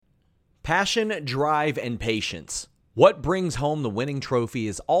Passion, drive, and patience. What brings home the winning trophy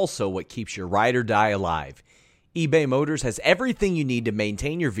is also what keeps your ride or die alive. eBay Motors has everything you need to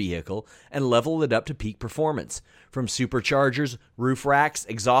maintain your vehicle and level it up to peak performance. From superchargers, roof racks,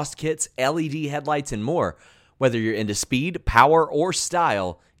 exhaust kits, LED headlights, and more. Whether you're into speed, power, or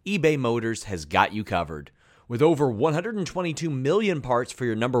style, eBay Motors has got you covered. With over 122 million parts for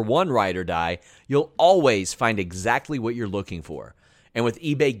your number one ride or die, you'll always find exactly what you're looking for. And with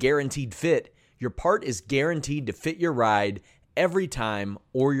eBay Guaranteed Fit, your part is guaranteed to fit your ride every time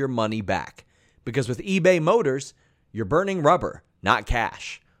or your money back. Because with eBay Motors, you're burning rubber, not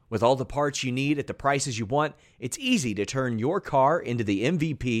cash. With all the parts you need at the prices you want, it's easy to turn your car into the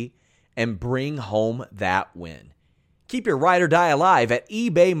MVP and bring home that win. Keep your ride or die alive at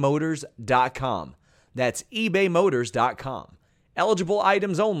ebaymotors.com. That's ebaymotors.com. Eligible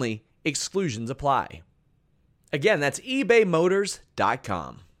items only. Exclusions apply. Again, that's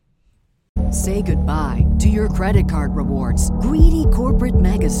ebaymotors.com. Say goodbye to your credit card rewards. Greedy corporate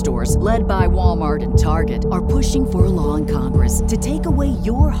mega stores, led by Walmart and Target, are pushing for a law in Congress to take away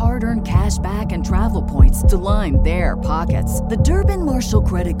your hard-earned cash back and travel points to line their pockets. The Durbin-Marshall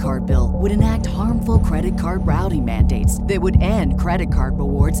credit card bill would enact harmful credit card routing mandates that would end credit card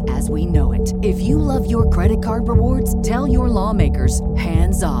rewards as we know it. If you love your credit card rewards, tell your lawmakers,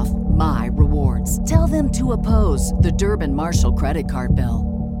 hands off my rewards. Tell them to oppose the Durbin-Marshall credit card bill.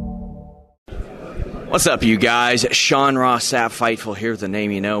 What's up, you guys? Sean Ross Sapp Fightful here with the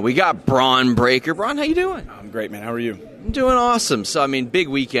name you know. We got Bron Breaker. Bron, how you doing? I'm great, man. How are you? I'm doing awesome. So, big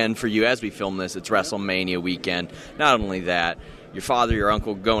weekend for you. As we film this, it's WrestleMania weekend. Not only that, your father, your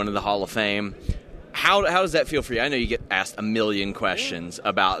uncle going to the Hall of Fame. How does that feel for you? I know you get asked a million questions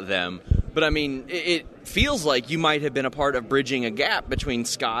about them, but it feels like you might have been a part of bridging a gap between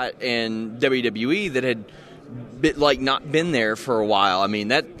Scott and WWE that had not been there for a while.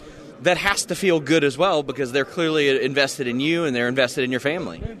 That has to feel good as well because they're clearly invested in you and they're invested in your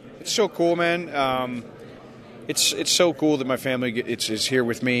family. It's so cool, man. It's so cool that my family is here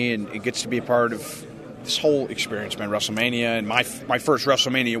with me and it gets to be a part of this whole experience, man. WrestleMania and my first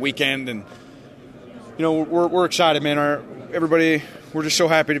WrestleMania weekend, and we're excited, man. Everybody, we're just so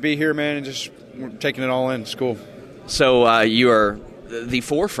happy to be here, man, and we're taking it all in. It's cool. So you are the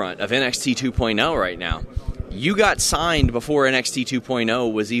forefront of NXT 2.0 right now. You got signed before NXT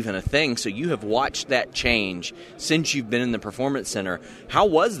 2.0 was even a thing, so you have watched that change since you've been in the Performance Center. How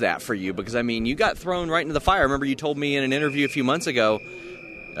was that for you? Because, you got thrown right into the fire. I remember you told me in an interview a few months ago,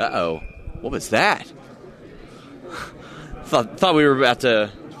 what was that? Thought we were about to...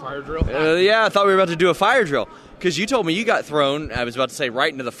 Fire drill? I thought we were about to do a fire drill. Because you told me you got thrown, I was about to say,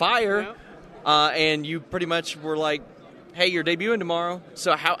 right into the fire, and you pretty much were like, hey, you're debuting tomorrow.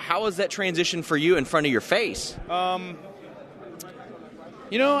 So how was that transition for you in front of your face? I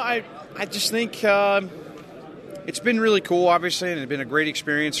just think it's been really cool, obviously, and it's been a great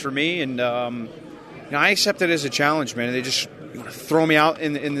experience for me. And I accept it as a challenge, man. They just throw me out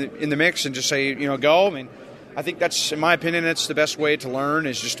in the mix and just say, go. I think that's, in my opinion, that's the best way to learn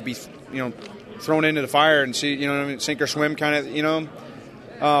is just to be, thrown into the fire and see, sink or swim kind of,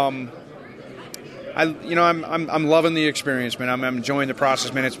 I'm loving the experience, man. I'm enjoying the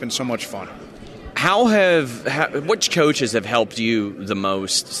process, man. It's been so much fun. Which coaches have helped you the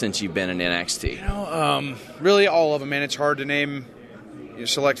most since you've been in NXT? Really all of them, man. It's hard to name a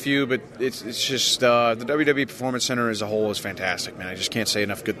select few, but it's just the WWE Performance Center as a whole is fantastic, man. I just can't say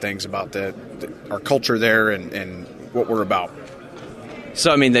enough good things about our culture there and what we're about.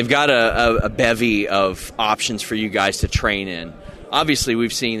 So, they've got a bevy of options for you guys to train in. Obviously,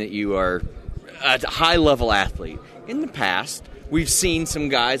 we've seen that you are a high-level athlete. In the past, we've seen some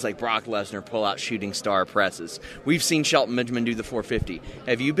guys like Brock Lesnar pull out shooting star presses. We've seen Shelton Benjamin do the 450.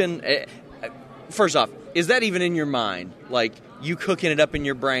 Have you been... first off, is that even in your mind? Like, you cooking it up in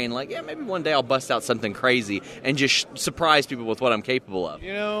your brain, like, maybe one day I'll bust out something crazy and just surprise people with what I'm capable of?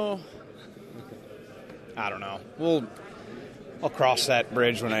 I don't know. I'll cross that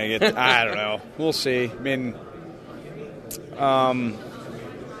bridge when I get... I don't know. We'll see.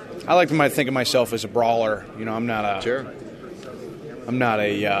 I like to think of myself as a brawler. I'm not a... Sure. I'm not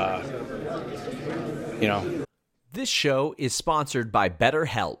a, This show is sponsored by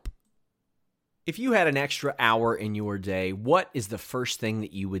BetterHelp. If you had an extra hour in your day, what is the first thing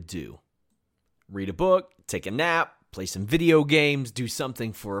that you would do? Read a book, take a nap, play some video games, do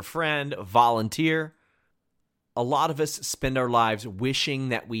something for a friend, volunteer. A lot of us spend our lives wishing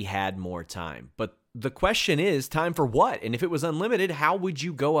that we had more time. But the question is, time for what? And if it was unlimited, how would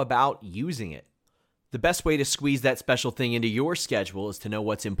you go about using it? The best way to squeeze that special thing into your schedule is to know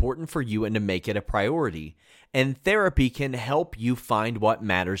what's important for you and to make it a priority. And therapy can help you find what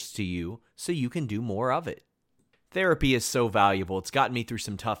matters to you so you can do more of it. Therapy is so valuable. It's gotten me through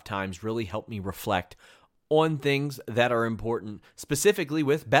some tough times, really helped me reflect on things that are important, specifically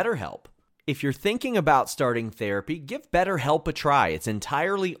with BetterHelp. If you're thinking about starting therapy, give BetterHelp a try. It's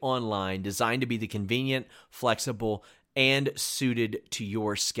entirely online, designed to be the convenient, flexible, and suited to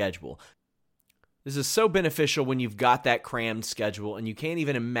your schedule. This is so beneficial when you've got that crammed schedule and you can't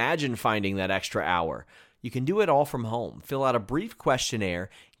even imagine finding that extra hour. You can do it all from home. Fill out a brief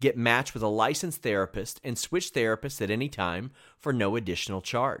questionnaire, get matched with a licensed therapist, and switch therapists at any time for no additional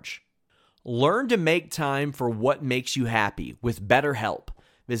charge. Learn to make time for what makes you happy with BetterHelp.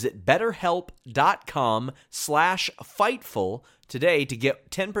 Visit betterhelp.com/Fightful today to get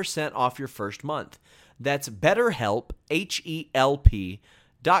 10% off your first month. That's BetterHelp,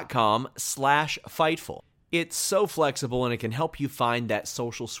 HELP.com/Fightful. It's so flexible and it can help you find that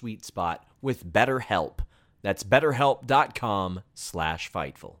social sweet spot with BetterHelp. That's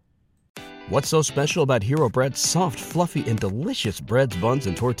betterhelp.com/Fightful. What's so special about Hero Bread's soft, fluffy, and delicious breads, buns,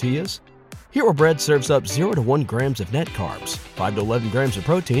 and tortillas? Hero Bread serves up 0 to 1 grams of net carbs, 5 to 11 grams of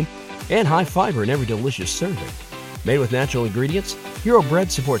protein, and high fiber in every delicious serving. Made with natural ingredients, Hero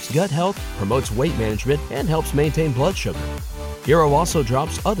Bread supports gut health, promotes weight management, and helps maintain blood sugar. Hero also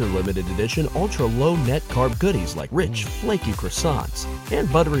drops other limited edition ultra-low net carb goodies like rich, flaky croissants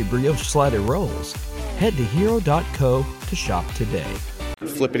and buttery brioche slider rolls. Head to hero.co to shop today.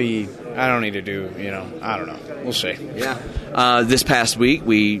 Flippity, I don't need to do, I don't know. We'll see. Yeah. This past week,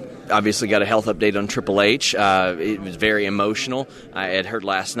 we obviously got a health update on Triple H. It was very emotional. I had heard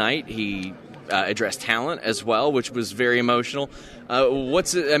last night he addressed talent as well, which was very emotional.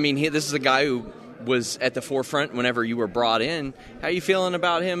 This is a guy who was at the forefront whenever you were brought in. How are you feeling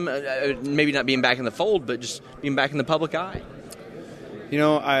about him? Maybe not being back in the fold, but just being back in the public eye.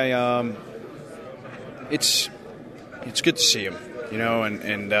 It's good to see him.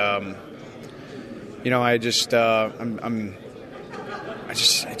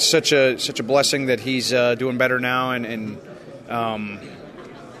 It's such a blessing that he's doing better now, and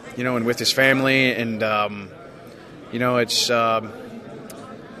with his family, and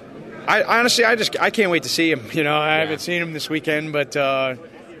I honestly can't wait to see him. I haven't seen him this weekend, but I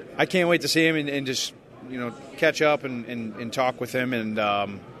can't wait to see him and just catch up and talk with him, and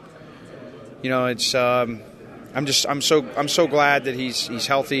I'm so glad that he's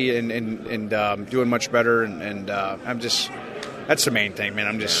healthy and doing much better, and that's the main thing, man.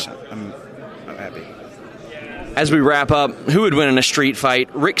 I'm happy. As we wrap up, who would win in a street fight?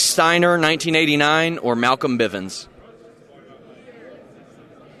 Rick Steiner, 1989, or Malcolm Bivens?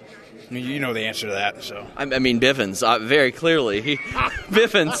 You know the answer to that, so. Bivens, very clearly.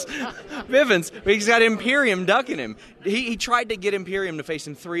 Bivens, he's got Imperium ducking him. He tried to get Imperium to face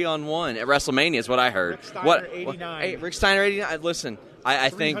him 3-on-1 at WrestleMania, is what I heard. Rick Steiner, 89. Hey, Rick Steiner, 89. Listen, I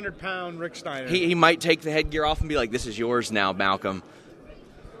think 300-pound Rick Steiner. He might take the headgear off and be like, "This is yours now, Malcolm."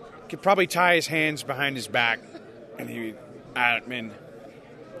 Could probably tie his hands behind his back, and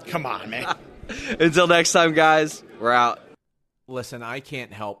come on, man. Until next time, guys, we're out. Listen, I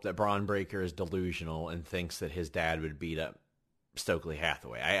can't help that Bron Breakker is delusional and thinks that his dad would beat up Stokely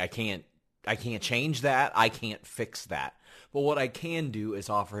Hathaway. I can't change that. I can't fix that. But what I can do is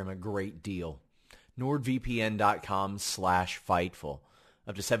offer him a great deal. NordVPN.com/Fightful.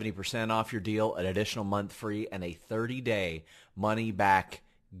 Up to 70% off your deal, an additional month free, and a 30-day money-back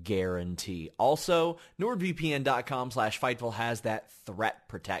guarantee. Also, NordVPN.com/Fightful has that threat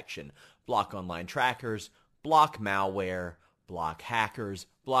protection. Block online trackers, block malware, block hackers,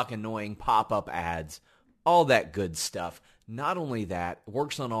 block annoying pop-up ads, all that good stuff. Not only that, it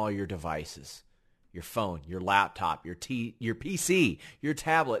works on all your devices. Your phone, your laptop, your PC, your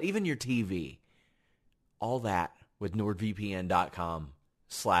tablet, even your TV. All that with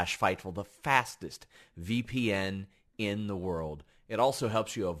NordVPN.com/Fightful, the fastest VPN in the world. It also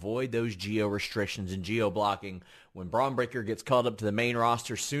helps you avoid those geo restrictions and geo blocking. When Bron Breakker gets called up to the main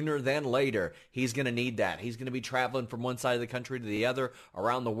roster sooner than later, he's going to need that. He's going to be traveling from one side of the country to the other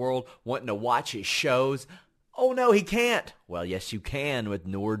around the world, wanting to watch his shows. Oh, no, he can't. Well, yes, you can with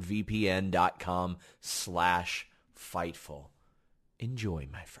NordVPN.com/Fightful. Enjoy,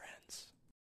 my friend.